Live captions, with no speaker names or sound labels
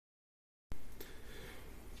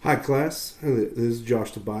Hi, class. This is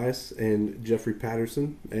Josh Tobias and Jeffrey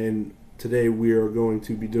Patterson, and today we are going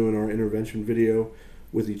to be doing our intervention video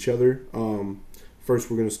with each other. First,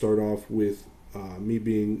 we're going to start off with me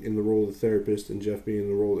being in the role of the therapist and Jeff being in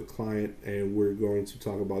the role of the client, and we're going to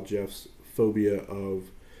talk about Jeff's phobia of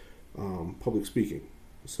public speaking.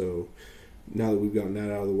 So, now that we've gotten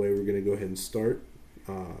that out of the way, we're going to go ahead and start.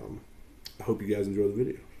 I hope you guys enjoy the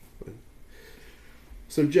video.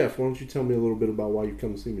 So, Jeff, why don't you tell me a little bit about why you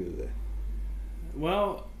come to see me today?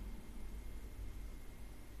 Well,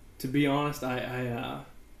 to be honest, I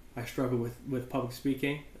struggle with public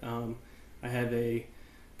speaking. I have a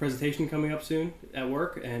presentation coming up soon at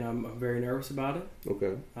work, and I'm very nervous about it.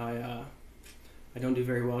 Okay. I don't do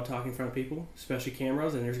very well talking in front of people, especially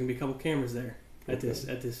cameras, and there's gonna be a couple cameras there at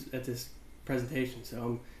this presentation. So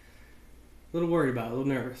I'm a little worried about it, a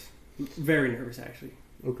little nervous, very nervous actually.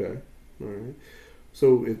 Okay. All right.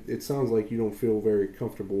 So it sounds like you don't feel very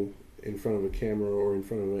comfortable in front of a camera or in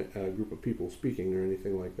front of a group of people speaking or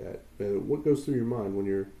anything like that. What goes through your mind when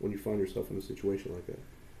you find yourself in a situation like that?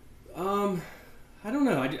 I don't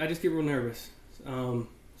know. I just get real nervous.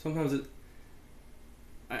 Sometimes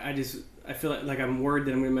I feel like I'm worried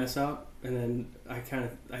that I'm gonna mess up, and then I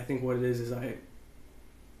think what it is I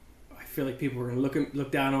feel like people are gonna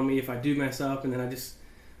look down on me if I do mess up, and then I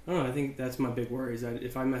don't know. I think that's my big worry is that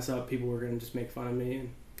if I mess up, people are going to just make fun of me. And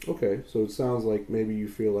okay, so it sounds like maybe you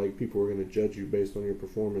feel like people are going to judge you based on your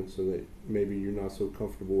performance, and that maybe you're not so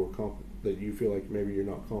comfortable or that you feel like maybe you're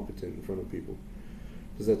not competent in front of people.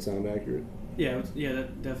 Does that sound accurate? Yeah,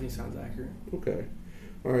 that definitely sounds accurate. Okay,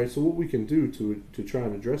 all right. So what we can do to try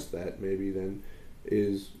and address that maybe then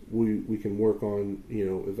is we can work on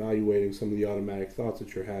evaluating some of the automatic thoughts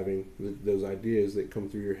that you're having, those ideas that come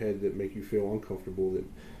through your head that make you feel uncomfortable, that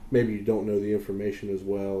maybe you don't know the information as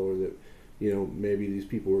well, or that maybe these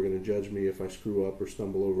people are going to judge me if I screw up or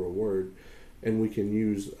stumble over a word. And we can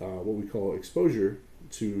use what we call exposure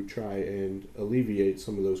to try and alleviate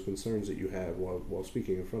some of those concerns that you have while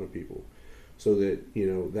speaking in front of people, so that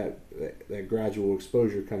that gradual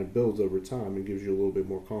exposure kind of builds over time and gives you a little bit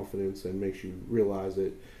more confidence and makes you realize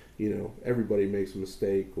that everybody makes a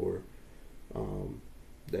mistake, or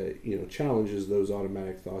that challenges those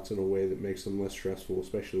automatic thoughts in a way that makes them less stressful,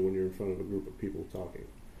 especially when you're in front of a group of people talking.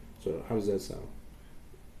 So how does that sound?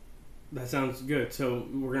 That sounds good. So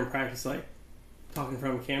we're gonna practice like talking in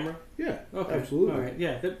front of a camera. Yeah. Okay. Absolutely. All right.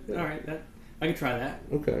 Yeah. All right. I can try that.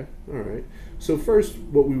 Okay. All right. So first,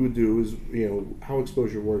 what we would do is how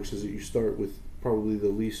exposure works is that you start with probably the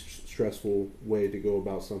least stressful way to go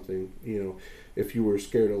about something. If you were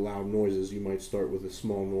scared of loud noises, you might start with a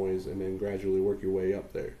small noise and then gradually work your way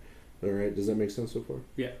up there. All right. Does that make sense so far?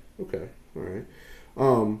 Yeah. Okay. All right.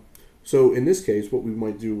 So in this case, what we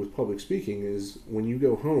might do with public speaking is when you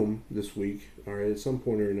go home this week, all right, at some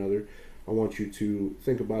point or another, I want you to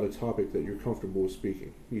think about a topic that you're comfortable with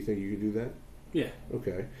speaking. You think you could do that? Yeah.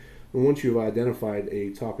 Okay. And once you've identified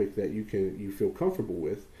a topic that you feel comfortable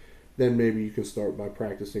with, then maybe you can start by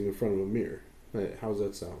practicing in front of a mirror. How's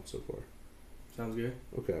that sound so far? Sounds good.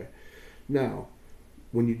 Okay. Now,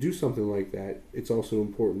 when you do something like that, it's also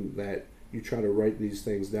important that you try to write these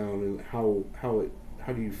things down, and how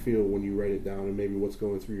do you feel when you write it down, and maybe what's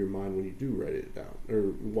going through your mind when you do write it down,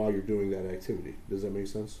 or while you're doing that activity. Does that make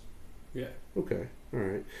sense? Yeah. Okay. All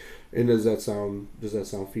right. And does that sound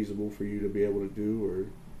feasible for you to be able to do, or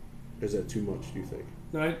is that too much, do you think?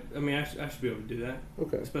 No, I should be able to do that.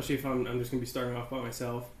 Okay. Especially if I'm just gonna be starting off by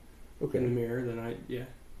myself. Okay. In the mirror, then yeah.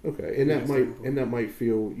 Okay, and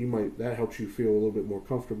that helps you feel a little bit more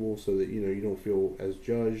comfortable, so that you don't feel as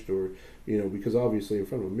judged, or because obviously in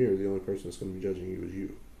front of a mirror, the only person that's going to be judging you is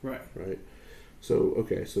you. Right. Right. So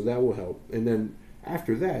okay, so that will help, and then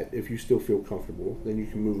after that, if you still feel comfortable, then you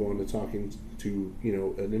can move on to talking to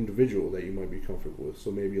an individual that you might be comfortable with.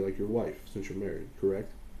 So maybe like your wife, since you're married,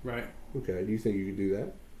 correct? Right. Okay. Do you think you could do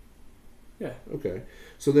that? Yeah. Okay.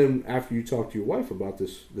 So then after you talk to your wife about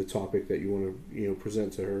the topic that you want to,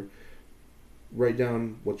 present to her, write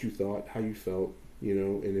down what you thought, how you felt,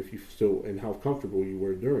 and if you still, and how comfortable you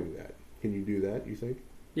were during that. Can you do that, you think?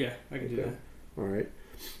 Yeah, I can do that. All right.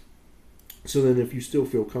 So then if you still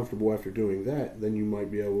feel comfortable after doing that, then you might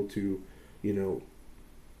be able to,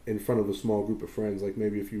 in front of a small group of friends, like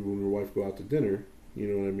maybe if you and your wife go out to dinner, you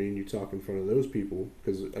know what I mean? You talk in front of those people,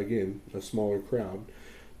 because again, a smaller crowd,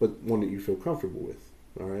 but one that you feel comfortable with,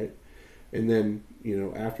 all right? And then,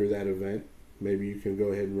 after that event, maybe you can go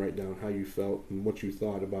ahead and write down how you felt and what you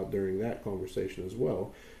thought about during that conversation as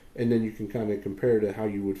well. And then you can kind of compare to how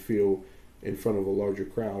you would feel in front of a larger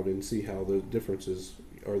crowd and see how the differences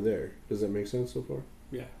are there. Does that make sense so far?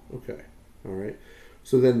 Yeah. Okay. All right.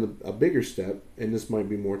 So then a bigger step, and this might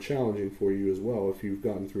be more challenging for you as well if you've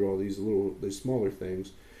gotten through all these smaller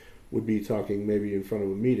things, would be talking maybe in front of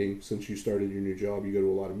a meeting. Since you started your new job, you go to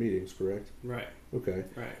a lot of meetings, correct? Right. Okay.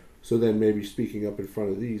 Right. So then maybe speaking up in front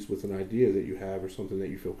of these with an idea that you have or something that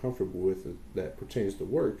you feel comfortable with that pertains to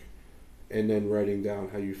work, and then writing down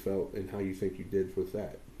how you felt and how you think you did with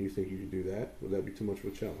that. You think you could do that? Would that be too much of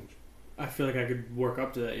a challenge? I feel like I could work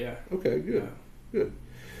up to that. Yeah. Okay. Good. Yeah. Good.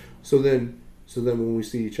 So then when we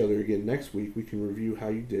see each other again next week, we can review how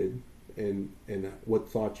you did and what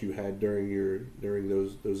thoughts you had during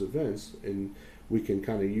those events, and we can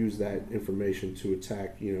kind of use that information to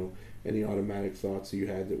attack any automatic thoughts that you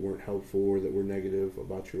had that weren't helpful or that were negative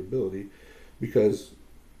about your ability, because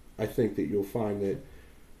I think that you'll find that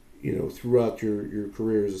throughout your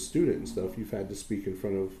career as a student and stuff, you've had to speak in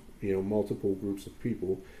front of multiple groups of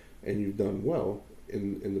people, and you've done well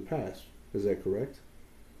in the past. Is that correct?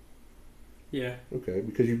 Yeah. Okay,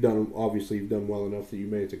 because you've done well enough that you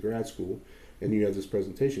made it to grad school, and you have this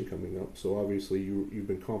presentation coming up. So obviously you've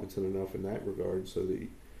been competent enough in that regard, so that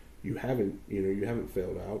you haven't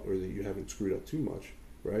failed out, or that you haven't screwed up too much,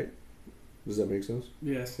 right? Does that make sense?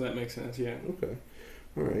 Yes, that makes sense. Yeah. Okay,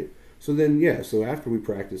 all right. So then, so after we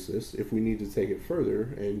practice this, if we need to take it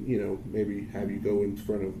further, and maybe have you go in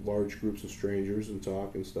front of large groups of strangers and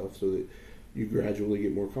talk and stuff, so that you gradually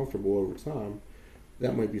get more comfortable over time,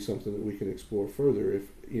 that might be something that we can explore further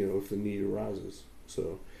if the need arises.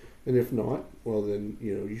 So, and if not, well then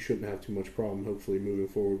you shouldn't have too much problem hopefully moving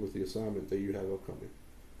forward with the assignment that you have upcoming.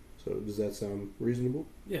 So does that sound reasonable?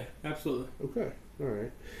 Yeah, absolutely. Okay, all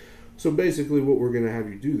right. So basically, what we're going to have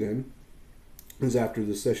you do then is, after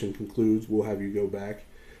the session concludes, we'll have you go back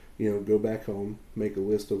home, make a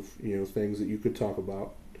list of things that you could talk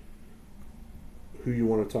about, who you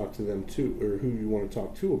want to talk to them to, or who you want to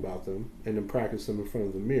talk to about them, and then practice them in front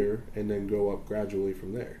of the mirror, and then go up gradually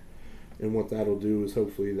from there. And what that'll do is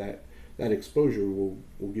hopefully that exposure will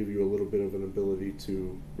give you a little bit of an ability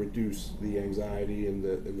to reduce the anxiety and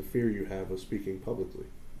the fear you have of speaking publicly.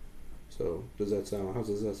 So how does that sound?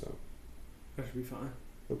 That should be fine.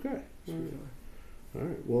 Okay. Should be fine. All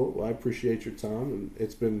right. Well, I appreciate your time, and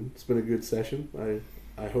it's been a good session.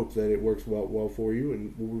 I hope that it works well for you,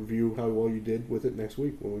 and we'll review how well you did with it next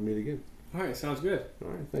week when we meet again. All right, sounds good.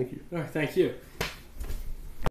 All right, thank you. All right, thank you.